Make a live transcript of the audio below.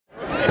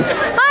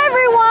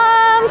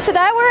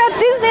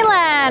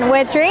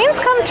where dreams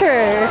come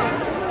true.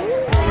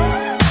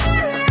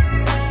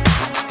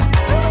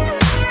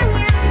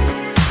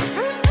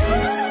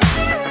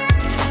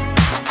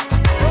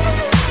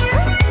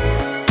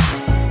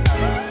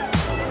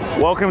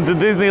 Welcome to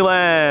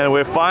Disneyland.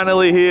 We're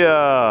finally here.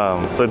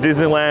 So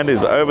Disneyland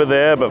is over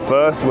there, but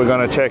first we're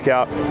gonna check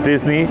out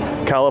Disney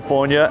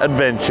California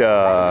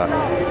Adventure.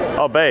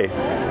 Oh, babe.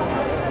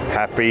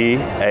 Happy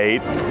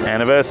 8th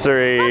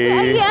anniversary.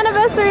 Happy 8th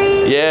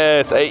anniversary.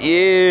 Yes, 8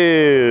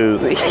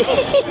 years.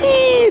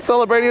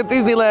 Celebrating at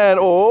Disneyland.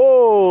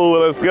 Oh,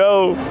 let's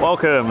go.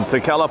 Welcome to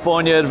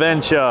California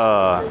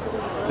Adventure.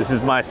 This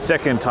is my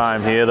second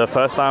time here. The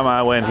first time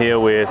I went here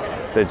with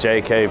the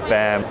JK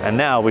fam, and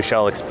now we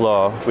shall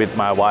explore with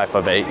my wife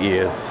of 8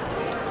 years.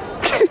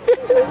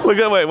 Look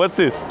at, wait, what's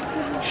this?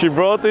 She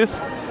brought this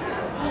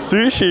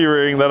sushi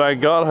ring that I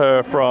got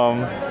her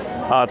from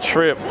our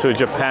trip to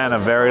Japan a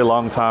very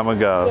long time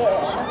ago.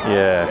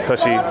 Yeah, because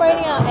she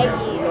Celebrating our 8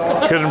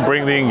 years. couldn't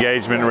bring the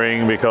engagement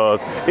ring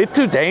because it's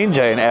too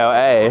danger in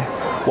LA.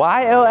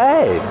 Why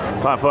LA?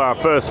 Time for our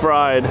first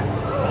ride.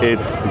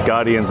 It's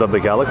Guardians of the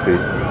Galaxy.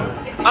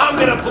 I'm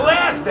gonna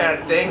blast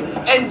that thing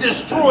and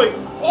destroy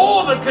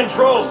all the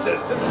control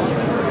systems.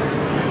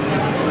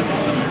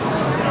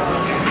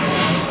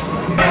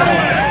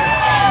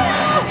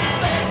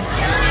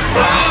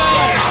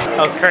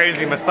 That was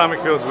crazy. My stomach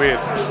feels weird.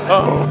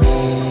 Oh.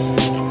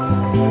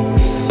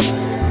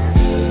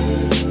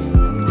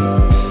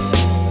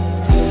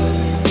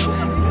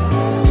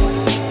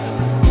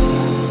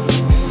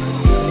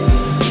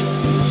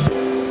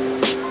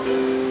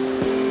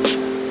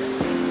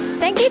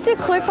 Thank you to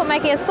Klook for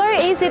making it so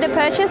easy to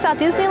purchase our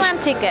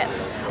Disneyland tickets.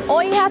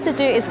 All you have to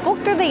do is book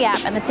through the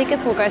app and the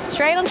tickets will go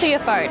straight onto your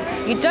phone.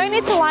 You don't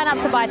need to line up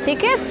to buy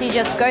tickets, you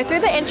just go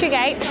through the entry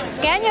gate,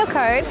 scan your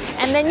code,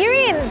 and then you're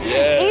in.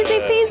 Yeah. Easy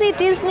peasy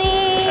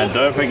Disney. And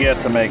don't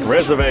forget to make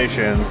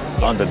reservations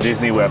on the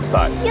Disney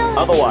website. Yeah.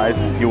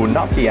 Otherwise, you will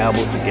not be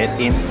able to get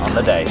in on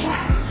the day.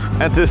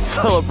 And to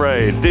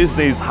celebrate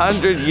Disney's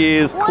 100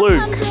 years, Klook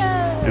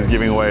 100. is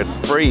giving away a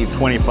free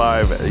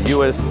 25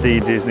 USD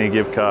Disney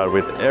gift card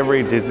with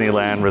every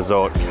Disneyland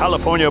Resort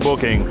California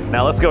booking.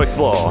 Now let's go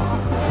explore.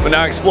 We're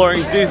now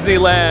exploring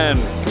Disneyland,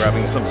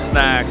 grabbing some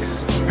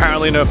snacks.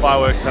 Apparently no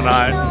fireworks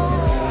tonight,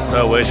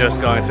 so we're just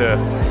going to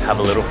have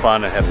a little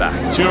fun and head back.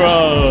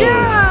 Churros!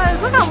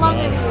 Churros! Look how long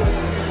it is.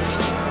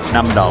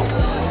 Namdong.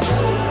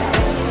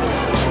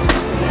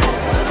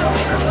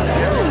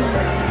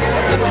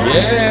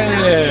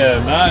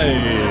 Yeah,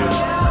 nice.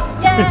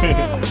 Yay!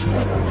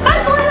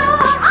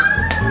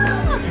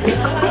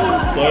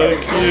 So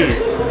cute.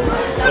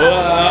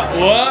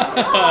 Wow.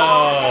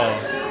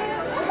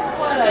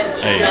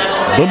 Hey,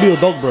 don't be a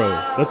dog, bro.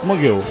 That's my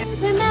girl. From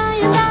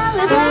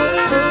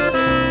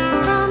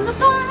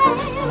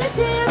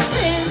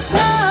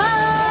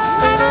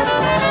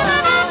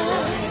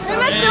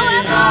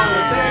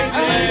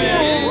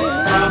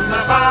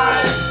the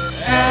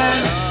 5 and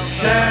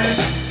 10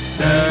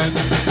 cent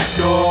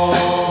store.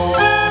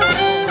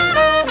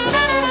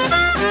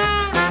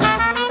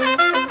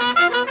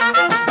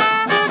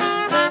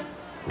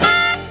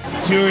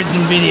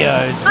 Tourism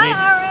videos Hi, with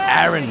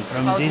Aaron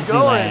from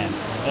Disneyland.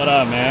 What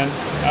up, man?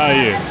 How are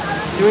you?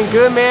 Doing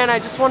good, man. I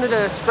just wanted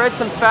to spread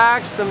some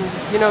facts, some,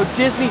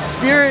 Disney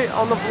spirit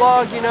on the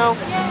vlog,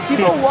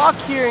 People walk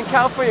here in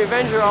California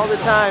Adventure all the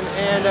time,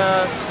 and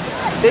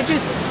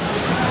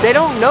they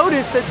don't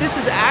notice that this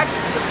is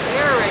actually the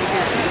bear right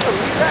here. Can you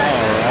believe that?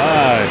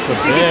 Alright, it's a I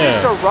think it's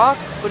just a rock,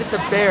 but it's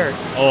a bear.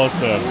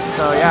 Awesome.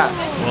 So yeah,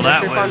 Well,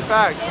 that fun was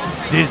fact.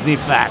 Disney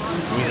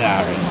Facts with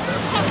Aaron.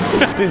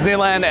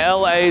 Disneyland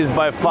LA is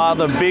by far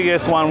the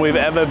biggest one we've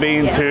ever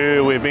been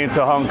to. We've been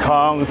to Hong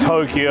Kong,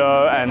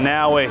 Tokyo, and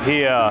now we're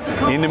here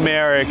in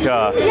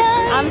America.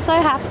 Yeah. I'm so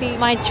happy.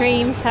 My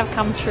dreams have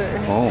come true.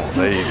 Oh,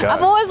 there you I've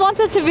go. always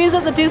wanted to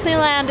visit the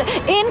Disneyland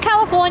in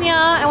California,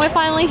 and we're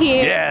finally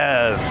here.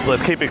 Yes,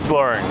 let's keep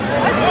exploring.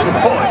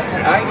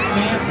 I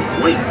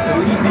can't wait to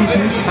leave these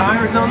new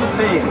tires on the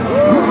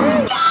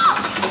pavement.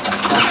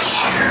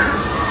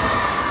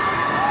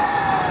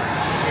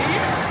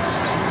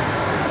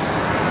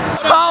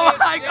 Oh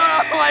my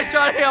god! Oh my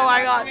god! Oh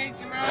my god!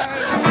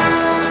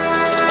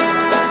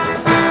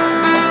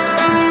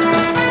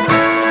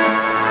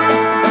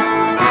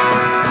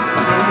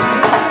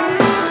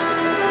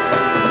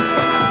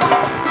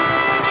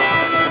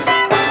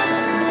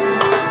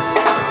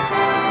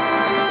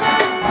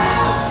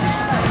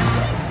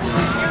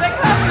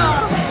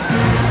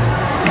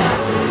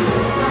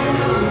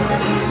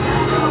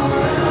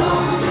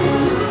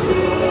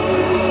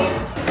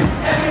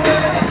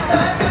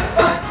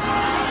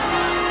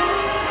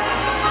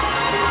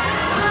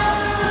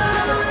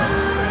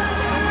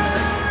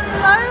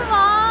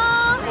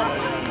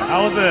 How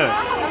was it?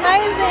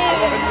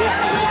 Amazing.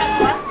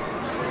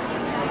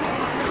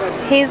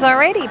 He's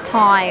already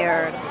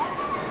tired.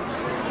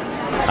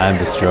 I'm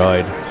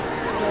destroyed.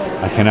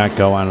 I cannot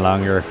go on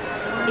longer.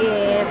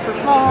 It's a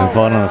small I'm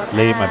falling world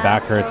asleep, my and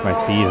back hurts, my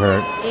feet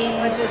hurt.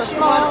 It's a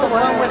small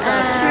world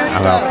and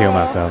I'm gonna kill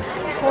myself.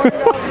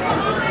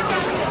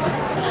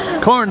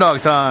 Corn dog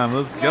time.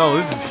 Let's go.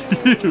 This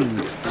is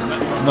huge.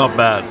 Not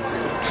bad.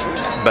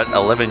 But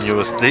 11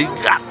 USD. We're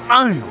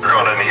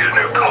gonna need a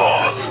new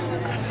cause.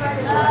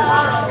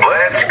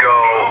 Let's go.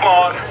 Come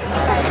on.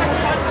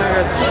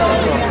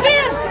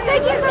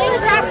 Thank you so much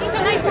for asking so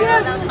nice.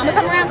 I'm gonna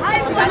come around.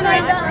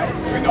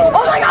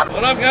 Oh my god!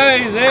 What up,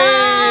 guys?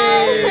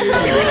 Hey!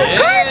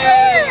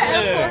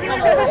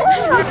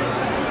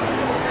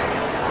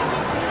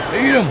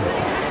 Eat them.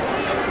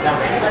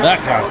 That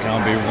guy's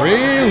gonna be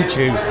real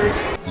juicy.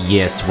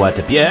 Yes, what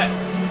up? Yeah.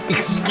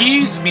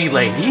 Excuse me,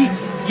 lady.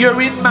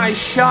 You're in my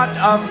shot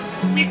of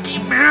Mickey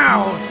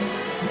Mouse.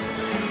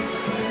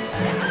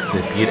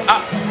 The beauty.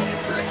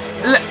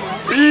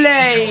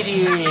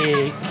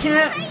 Lady,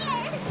 can't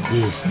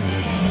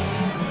Disney.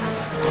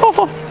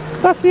 Oh,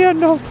 that's the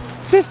end of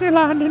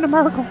Disneyland in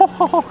America.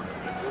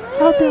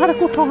 Hope you had a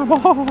good time.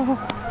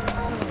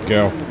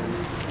 Girl,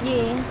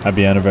 Yeah.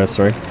 happy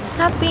anniversary.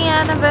 Happy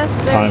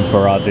anniversary. Time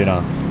for our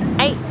dinner.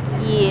 8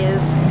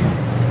 years.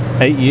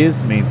 8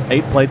 years means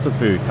 8 plates of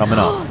food coming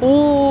up.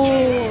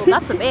 Ooh,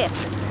 that's the best.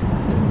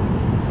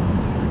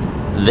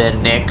 The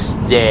next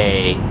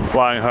day.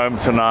 Flying home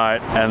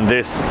tonight, and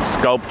this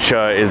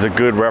sculpture is a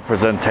good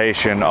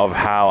representation of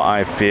how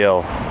I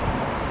feel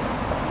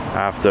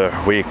after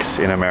weeks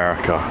in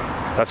America.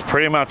 That's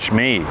pretty much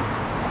me.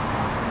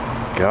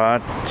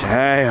 God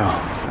damn.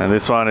 And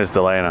this one is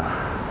Dalena.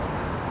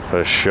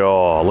 For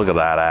sure. Look at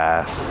that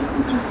ass.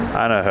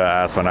 I know her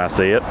ass when I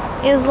see it.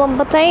 Is a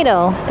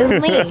potato. Is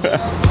me.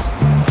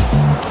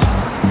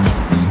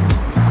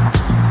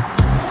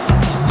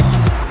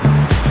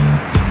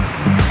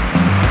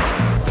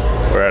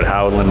 We're at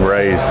Howland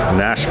Ray's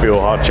Nashville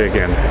Hot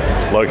Chicken,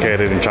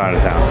 located in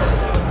Chinatown.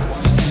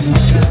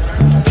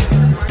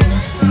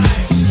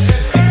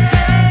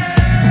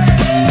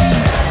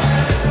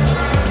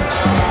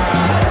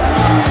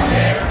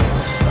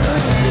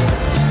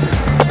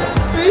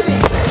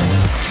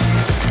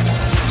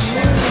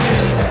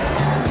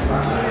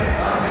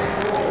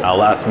 Our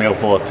last meal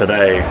for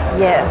today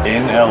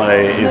in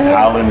LA is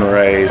Howland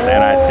Ray's,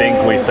 and I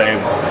think we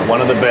saved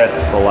one of the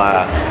best for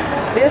last.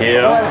 This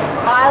was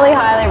highly,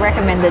 highly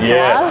recommended to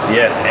us.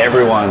 Yes,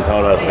 everyone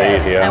told us to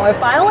eat here. And we're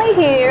finally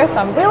here, so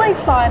I'm really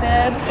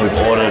excited. We've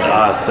ordered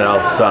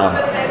ourselves some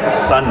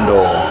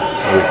sundor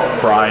with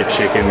fried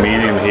chicken,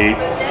 medium heat,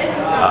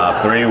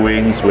 3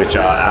 wings, which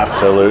are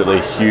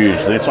absolutely huge.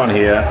 This one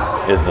here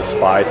is the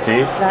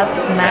spicy. That's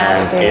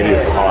massive. And it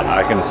is hot.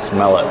 I can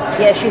smell it.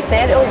 Yeah, she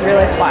said it was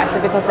really spicy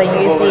because they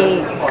use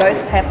the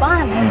ghost pepper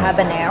and the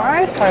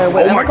habanero. So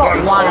we only got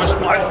one. So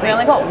spicy. We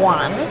only got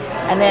one,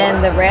 and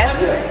then the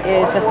rest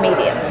is just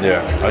medium.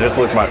 Yeah, I just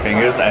licked my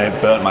fingers and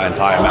it burnt my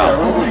entire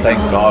mouth.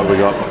 Thank God we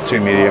got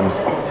 2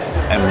 mediums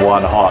and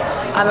 1 hot.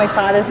 I'm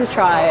excited to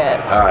try it.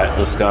 All right,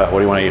 let's go. What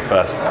do you want to eat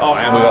first? Oh,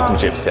 and we got some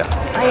chips here.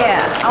 Oh yeah,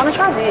 I want to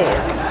try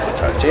this.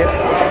 Try a chip.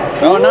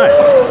 Oh,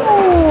 nice.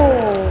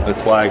 Ooh.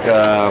 It's like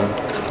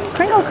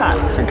Crinkle cut.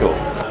 crinkle.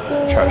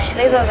 Trash.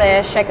 These are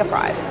their shaker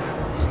fries.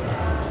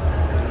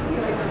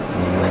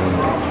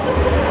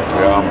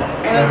 Yum.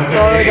 It's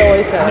so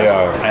delicious.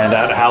 Yeah, and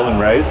at Howland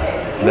Ray's,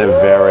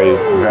 they're very,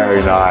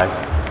 very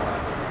nice.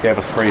 Gave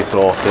us free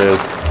sauces.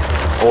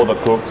 All the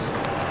cooks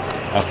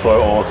are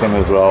so awesome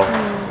as well.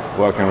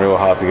 Working real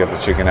hard to get the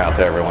chicken out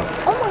to everyone.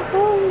 Oh my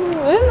god,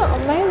 this is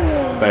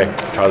amazing.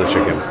 Hey, try the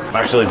chicken.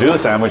 Actually, do the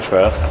sandwich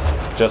first,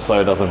 just so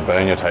it doesn't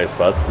burn your taste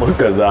buds.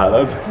 Look at that,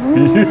 that's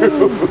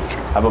huge.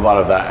 Have a bite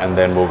of that, and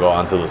then we'll go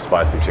on to the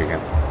spicy chicken.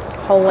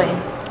 Holy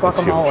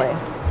guacamole.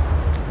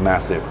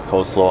 Massive.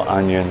 Coleslaw,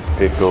 onions,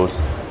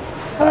 pickles,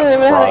 I don't even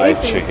know how to eat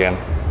fried these. chicken.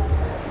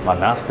 My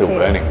mouth's still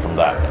burning from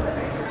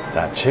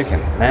that chicken.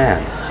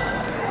 Man,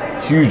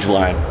 huge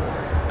line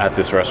at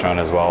this restaurant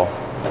as well.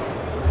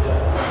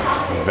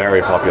 It's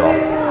very popular.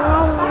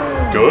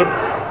 Good?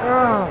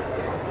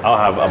 I'll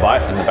have a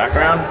bite in the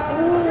background.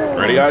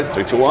 Ready guys?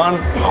 3, 2, 1.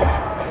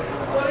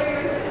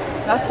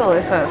 That's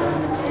delicious.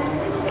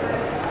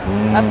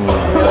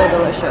 That's really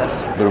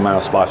delicious. Good amount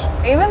of spice.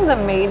 Even the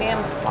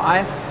medium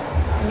spice,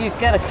 you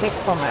get a kick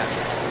from it.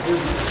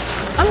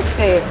 I'm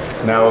scared.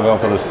 Now we're going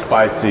for the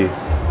spicy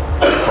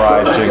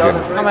fried chicken.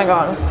 Oh my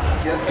god.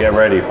 Get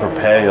ready,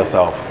 prepare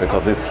yourself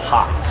because it's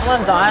hot. I'm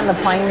gonna die on the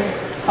plane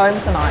home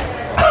tonight.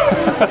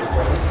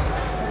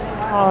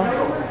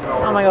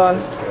 Oh my god.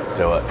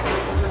 Do it.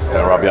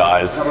 Don't rub your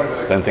eyes.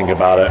 Don't think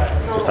about it.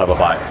 Just have a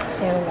bite.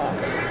 Here we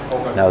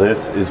go. Now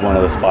this is one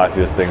of the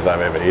spiciest things I've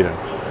ever eaten.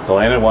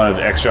 Dalena wanted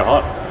extra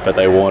hot, but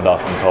they warned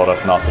us and told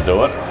us not to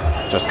do it.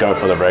 Just go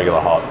for the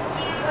regular hot.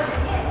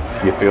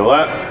 You feel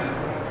that?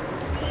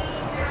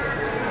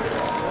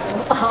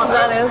 Oh,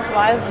 that is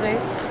spicy.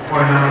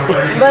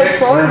 That's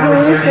so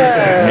delicious.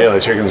 Yeah,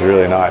 the chicken's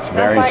really nice.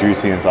 Very like-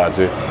 juicy inside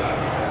too.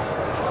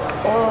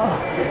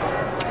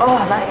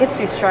 Oh, that hits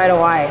you straight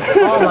away.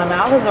 Oh, my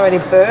mouth is already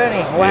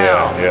burning.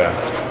 Wow. Yeah.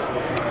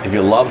 If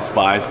you love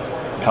spice,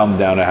 come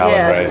down to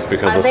Howland Ray's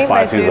because the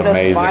spice is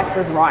amazing. The spice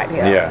is right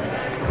here. Yeah.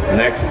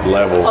 Next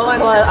level. Oh my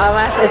god,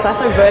 it's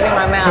actually burning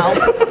my mouth.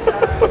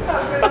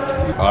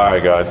 All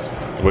right, guys.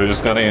 We're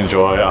just gonna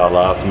enjoy our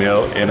last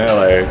meal in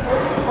LA.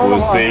 We'll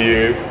see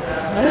you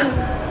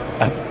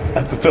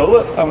At the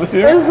toilet, I'm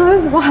assuming? It's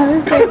so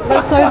spicy,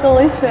 but so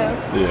delicious.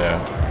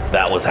 Yeah.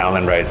 That was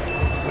Howland Race.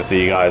 We'll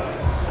see you guys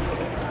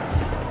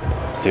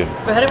soon.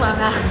 Burning my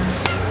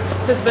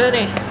mouth. It's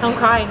burning. I'm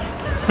crying.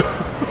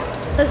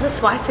 This is the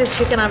spiciest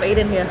chicken I've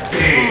eaten here. It's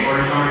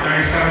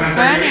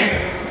burning.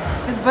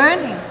 It's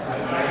burning.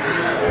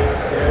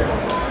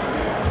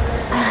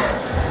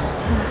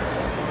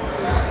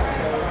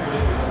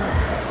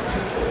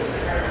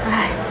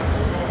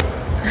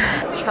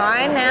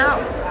 Trying out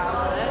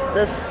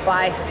the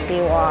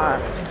spicy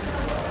one.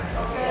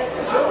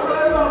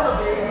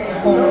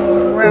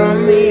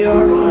 Around me,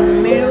 your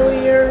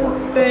familiar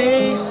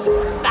face.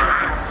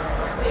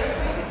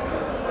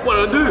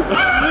 What'd I do?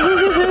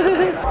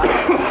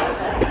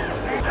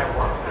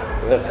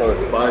 That's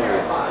so spicy.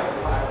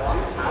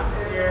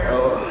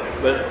 Oh,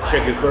 but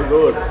chicken's so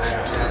good.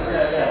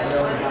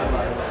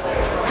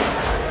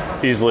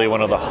 Easily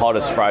one of the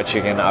hottest fried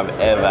chicken I've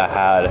ever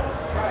had.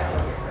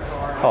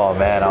 Oh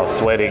man, I was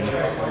sweating.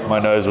 My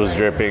nose was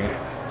dripping,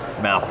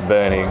 mouth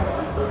burning.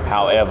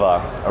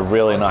 However, a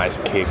really nice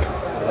kick.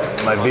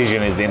 My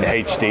vision is in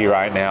HD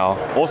right now.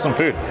 Awesome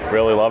food,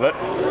 really love it.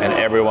 And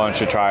everyone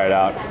should try it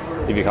out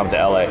if you come to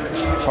LA.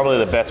 It's probably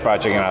the best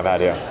fried chicken I've had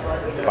here,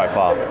 by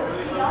far.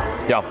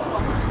 Yum.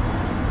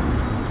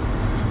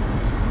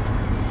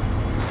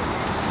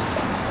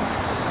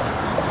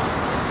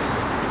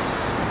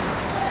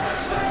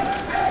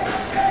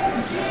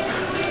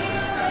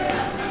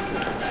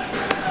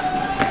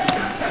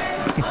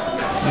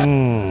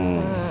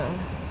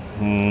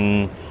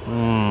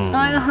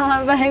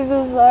 My face is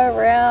so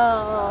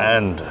round.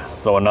 And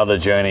so another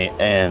journey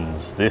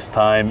ends. This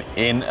time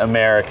in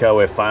America.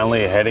 We're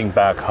finally heading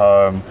back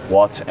home.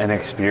 What an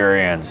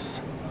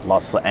experience.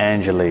 Los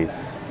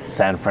Angeles,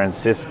 San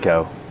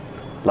Francisco,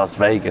 Las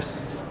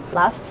Vegas,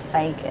 Las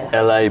Vegas.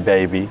 LA,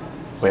 baby.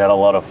 We had a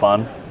lot of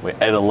fun. We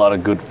ate a lot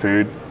of good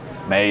food,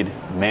 made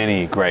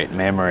many great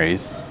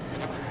memories.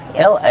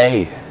 Yes.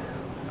 LA.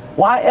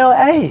 Why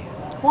LA?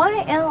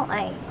 Why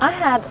LA? I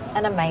had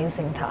an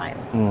amazing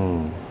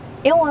time.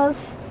 It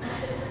was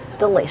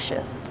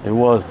delicious. It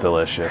was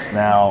delicious.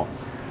 Now,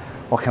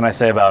 what can I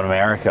say about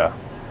America?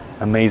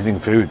 Amazing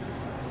food.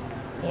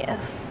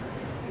 Yes.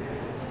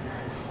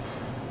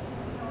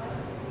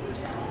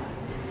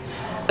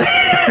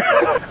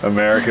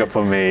 America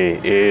for me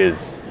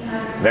is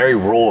very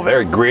raw,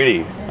 very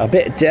gritty, a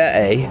bit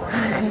dirty,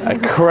 a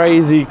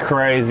crazy,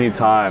 crazy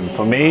time.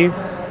 For me,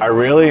 I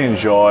really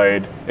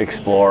enjoyed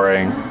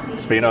exploring.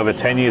 It's been over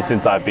 10 years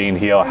since I've been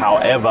here.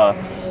 However,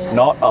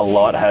 not a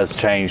lot has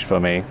changed for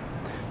me.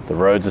 The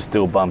roads are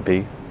still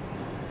bumpy.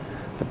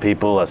 The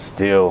people are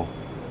still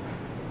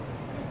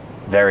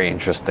very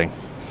interesting.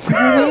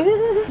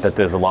 But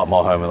there's a lot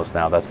more homeless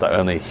now. That's the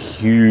only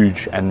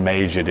huge and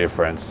major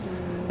difference.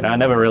 You know, I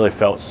never really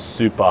felt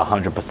super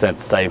 100%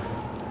 safe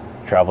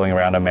traveling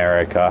around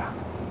America,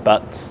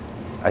 but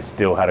I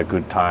still had a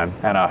good time,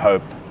 and I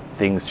hope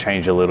things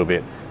change a little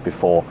bit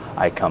before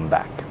I come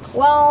back.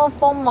 Well,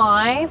 for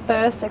my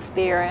first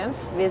experience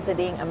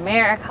visiting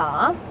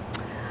America,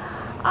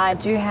 I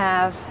do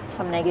have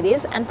some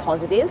negatives and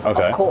positives,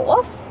 Okay. of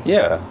course.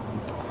 Yeah,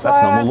 that's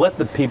So- normal. Let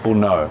the people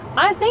know.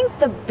 I think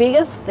the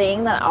biggest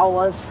thing that I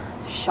was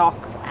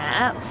shocked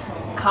at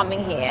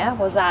coming here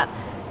was that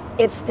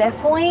it's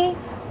definitely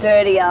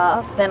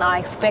dirtier than I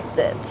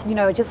expected. You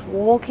know, just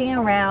walking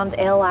around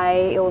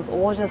LA, it was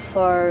all just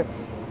so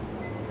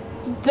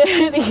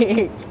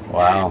dirty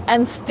Wow.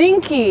 and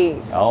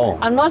stinky. Oh,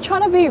 I'm not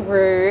trying to be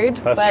rude,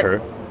 that's but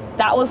true.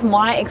 that was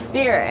my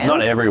experience.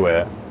 Not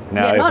everywhere.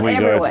 Now, Yeah, if not we go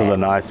to everywhere. the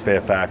nice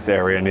Fairfax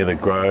area near the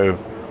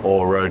Grove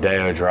or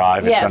Rodeo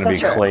Drive, it's Yes, going to be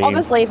that's true. clean.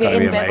 Obviously, it's if you're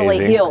gonna in be Beverly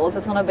amazing. Hills,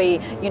 it's going to be,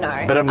 you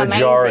know, But a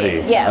majority,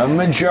 amazing. Yes. a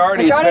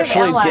majority, Majority of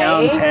especially LA.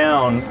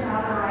 downtown,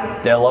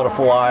 there are a lot of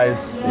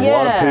flies, there's a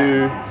lot of Yeah.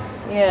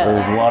 poo, Yeah.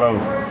 there's a lot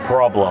of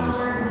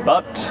problems.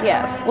 But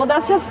Yes. Well,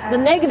 that's just the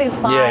negative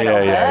side of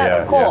it,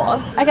 yeah, of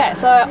course. Okay,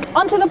 so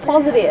onto the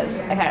positives.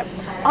 Okay,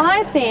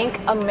 I think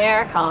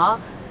America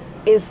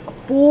is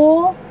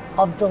full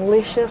of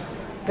delicious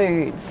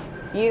foods.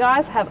 You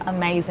guys have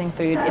amazing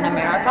food in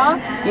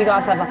America. You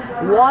guys have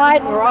a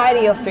wide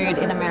variety of food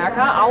in America.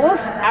 I was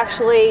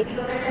actually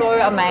so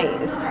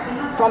amazed.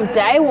 From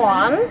day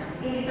one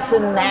to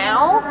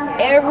now,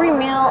 every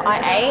meal I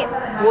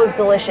ate was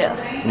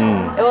delicious.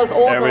 It was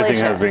all Everything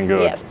delicious. has been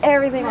good. Yes,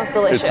 everything was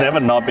delicious. it's never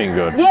not been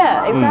good.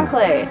 Yeah,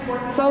 exactly.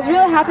 So I was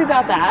really happy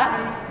about that.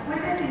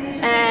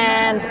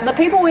 And the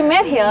people we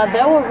met here,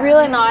 they were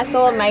really nice, they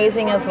were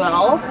amazing as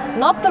well.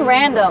 Not the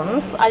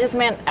randoms, I just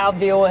meant our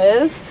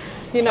viewers.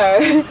 You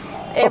know,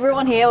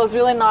 everyone here was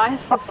really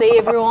nice to see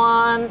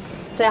everyone,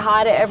 say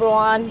hi to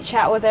everyone,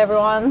 chat with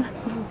everyone.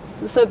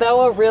 So they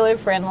were really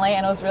friendly,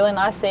 and it was really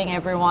nice seeing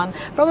everyone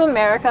from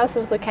America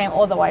since we came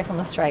all the way from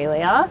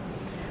Australia.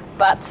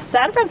 But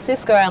San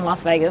Francisco and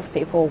Las Vegas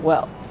people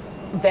were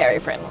very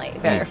friendly,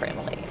 very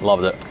friendly.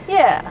 Loved it.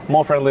 Yeah,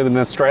 More friendly than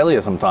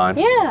Australia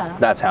sometimes. Yeah.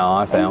 That's how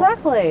I felt.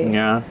 exactly.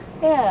 Yeah.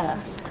 Yeah,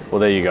 Well,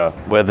 there you go.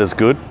 Weather's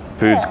good,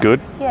 food's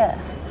good. yeah.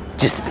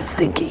 Just a bit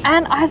stinky.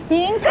 And I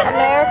think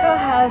America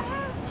has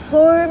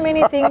so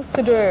many things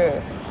to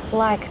do.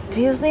 Like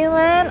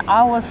Disneyland,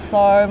 I was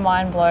so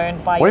mind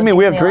blown by What do you mean?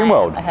 We have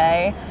Dreamworld.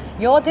 Okay,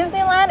 your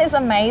Disneyland is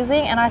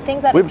amazing, and I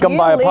think that We've if come you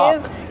by a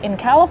live park. in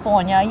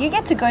California, you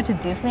get to go to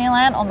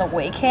Disneyland on the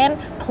weekend.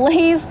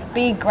 Please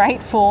be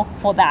grateful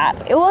for that.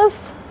 It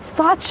was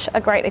such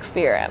a great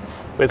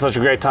experience. We had such a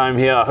great time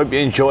here. I hope you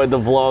enjoyed the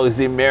vlogs.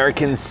 The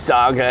American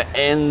saga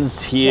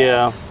ends here.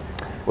 Yes.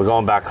 We're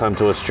going back home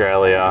to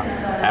Australia,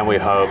 and we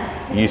hope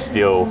you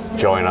still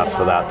join us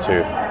for that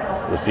too.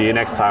 We'll see you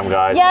next time,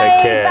 guys. Yay,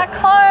 Take care. back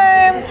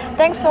home.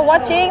 Thanks for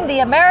watching the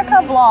America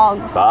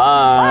vlogs.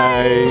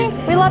 Bye.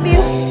 Bye. We love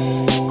you.